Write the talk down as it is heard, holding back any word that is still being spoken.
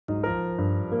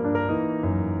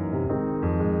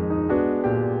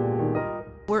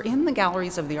we're in the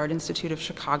galleries of the Art Institute of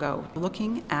Chicago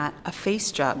looking at a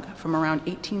face jug from around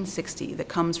 1860 that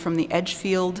comes from the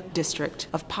Edgefield district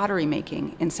of pottery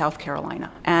making in South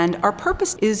Carolina. And our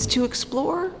purpose is to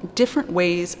explore different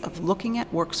ways of looking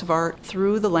at works of art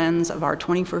through the lens of our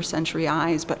 21st century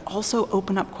eyes, but also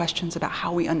open up questions about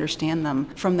how we understand them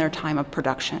from their time of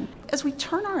production. As we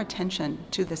turn our attention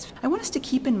to this, I want us to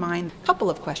keep in mind a couple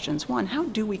of questions. One, how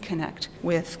do we connect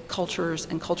with cultures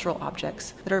and cultural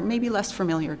objects that are maybe less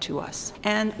familiar to us?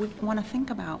 And we want to think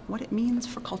about what it means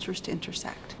for cultures to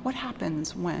intersect. What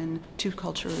happens when two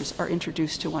cultures are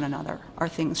introduced to one another? Are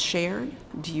things shared?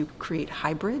 Do you create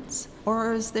hybrids?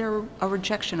 Or is there a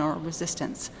rejection or a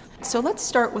resistance? So let's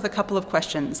start with a couple of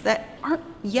questions that aren't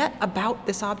yet about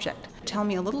this object. Tell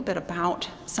me a little bit about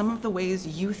some of the ways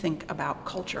you think about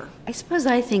culture. I suppose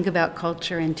I think about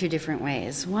culture in two different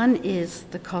ways. One is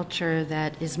the culture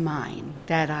that is mine,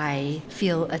 that I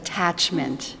feel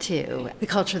attachment to, the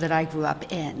culture that I grew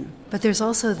up in. But there's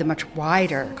also the much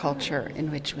wider culture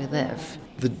in which we live.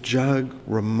 The jug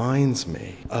reminds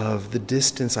me of the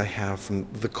distance I have from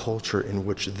the culture in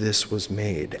which this was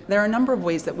made. There are a number of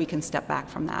ways that we can step back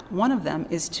from that. One of them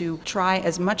is to try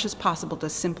as much as possible to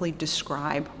simply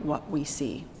describe what we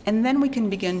see. And then we can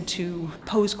begin to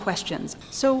pose questions.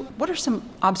 So what are some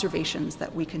observations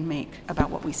that we can make about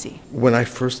what we see? When I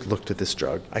first looked at this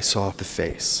jug, I saw the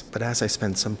face. But as I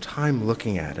spent some time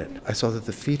looking at it, I saw that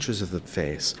the features of the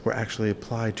face were actually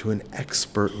applied to an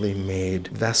expertly made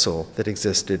vessel that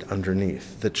existed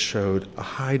underneath that showed a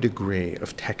high degree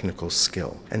of technical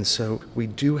skill. And so we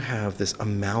do have this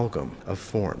amalgam of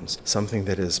forms, something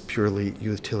that is purely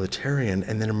utilitarian,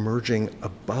 and then emerging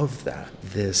above that,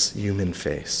 this human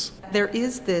face. There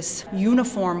is this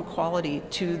uniform quality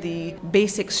to the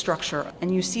basic structure,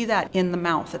 and you see that in the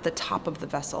mouth at the top of the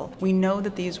vessel. We know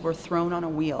that these were thrown on a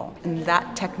wheel, and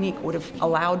that technique would have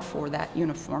allowed for that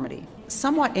uniformity.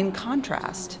 Somewhat in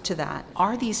contrast to that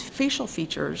are these facial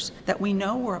features that we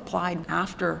know were applied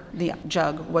after the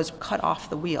jug was cut off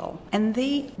the wheel, and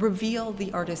they reveal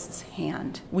the artist's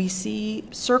hand. We see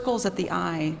circles at the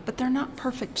eye, but they're not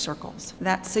perfect circles.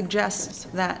 That suggests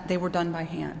that they were done by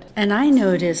hand. And I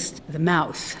noticed the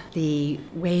mouth, the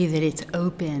way that it's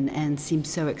open and seems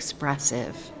so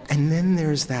expressive. And then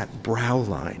there's that brow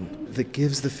line that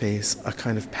gives the face a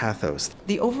kind of pathos.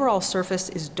 The overall surface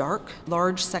is dark.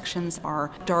 Large sections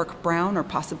are dark brown or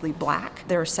possibly black.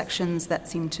 There are sections that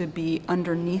seem to be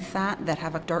underneath that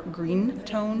have a dark green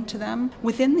tone to them.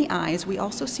 Within the eyes, we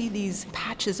also see these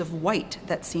patches of white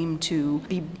that seem to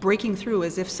be breaking through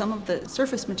as if some of the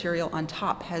surface material on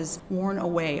top has worn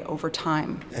away over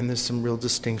time. And there's some real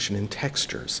distinction in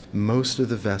textures. Most of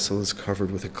the vessel is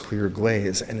covered with a clear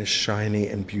glaze and is shiny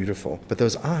and beautiful, but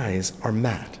those eyes are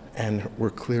matte and were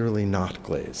clearly not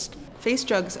glazed. Face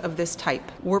jugs of this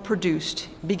type were produced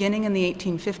beginning in the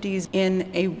 1850s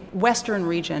in a western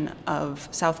region of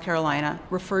South Carolina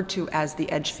referred to as the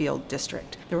Edgefield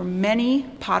district. There were many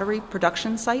pottery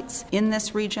production sites in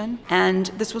this region, and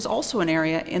this was also an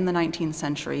area in the 19th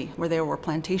century where there were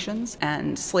plantations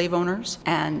and slave owners,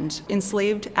 and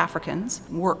enslaved Africans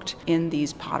worked in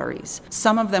these potteries.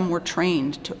 Some of them were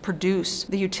trained to produce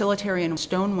the utilitarian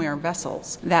stoneware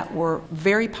vessels that were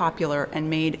very popular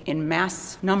and made in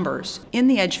mass numbers. In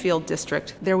the Edgefield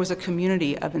district, there was a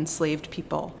community of enslaved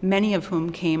people, many of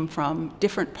whom came from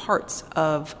different parts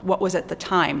of what was at the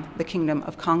time the Kingdom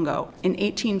of Congo. In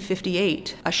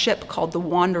 1858, a ship called the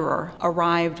Wanderer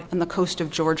arrived on the coast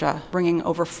of Georgia, bringing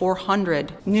over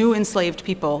 400 new enslaved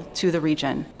people to the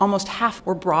region. Almost half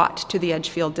were brought to the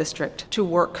Edgefield district to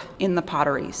work in the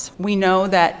potteries. We know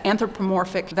that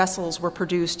anthropomorphic vessels were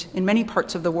produced in many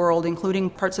parts of the world, including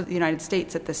parts of the United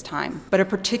States at this time, but a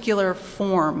particular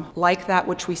form like that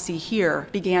which we see here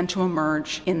began to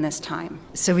emerge in this time.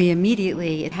 So we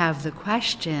immediately have the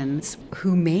questions: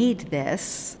 who made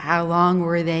this? How long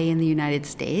were they in the United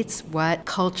States? What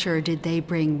culture did they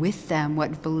bring with them?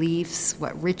 What beliefs?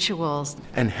 What rituals?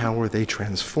 And how were they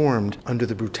transformed under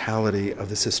the brutality of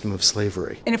the system of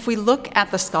slavery? And if we look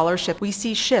at the scholarship, we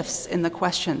see shifts in the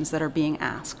questions that are being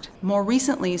asked. More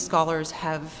recently, scholars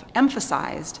have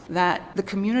emphasized that the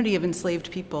community of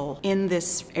enslaved people in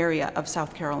this area of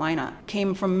South Carolina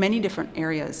came from many different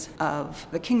areas of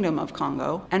the Kingdom of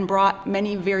Congo and brought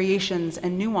many variations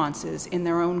and nuances in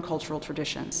their own cultural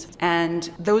traditions. And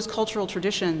those cultural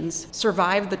traditions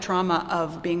survived the trauma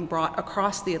of being brought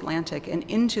across the Atlantic and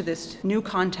into this new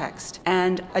context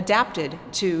and adapted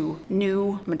to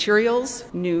new materials,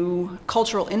 new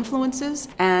cultural influences,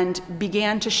 and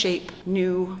began to shape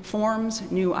new forms,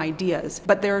 new ideas.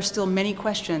 But there are still many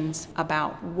questions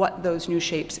about what those new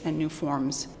shapes and new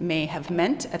forms may have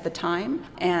meant at at the time,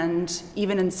 and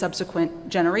even in subsequent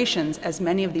generations, as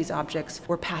many of these objects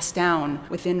were passed down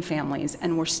within families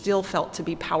and were still felt to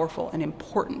be powerful and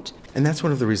important. And that's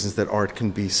one of the reasons that art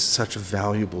can be such a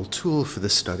valuable tool for the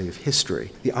study of history.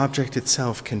 The object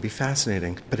itself can be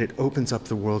fascinating, but it opens up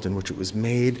the world in which it was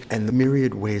made and the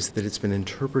myriad ways that it's been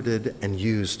interpreted and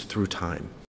used through time.